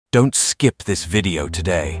Don't skip this video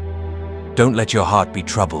today. Don't let your heart be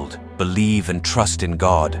troubled. Believe and trust in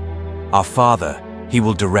God. Our Father, He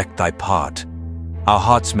will direct thy path. Our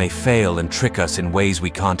hearts may fail and trick us in ways we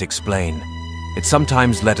can't explain. It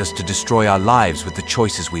sometimes led us to destroy our lives with the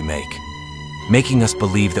choices we make. Making us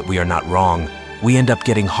believe that we are not wrong, we end up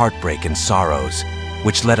getting heartbreak and sorrows,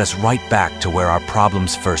 which led us right back to where our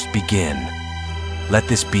problems first begin. Let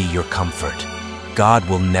this be your comfort. God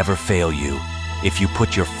will never fail you if you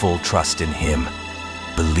put your full trust in Him.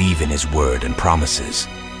 Believe in His word and promises.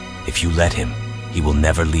 If you let Him, He will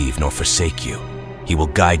never leave nor forsake you. He will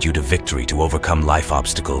guide you to victory to overcome life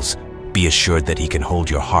obstacles. Be assured that He can hold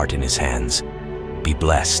your heart in His hands. Be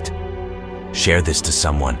blessed. Share this to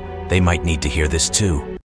someone. They might need to hear this too.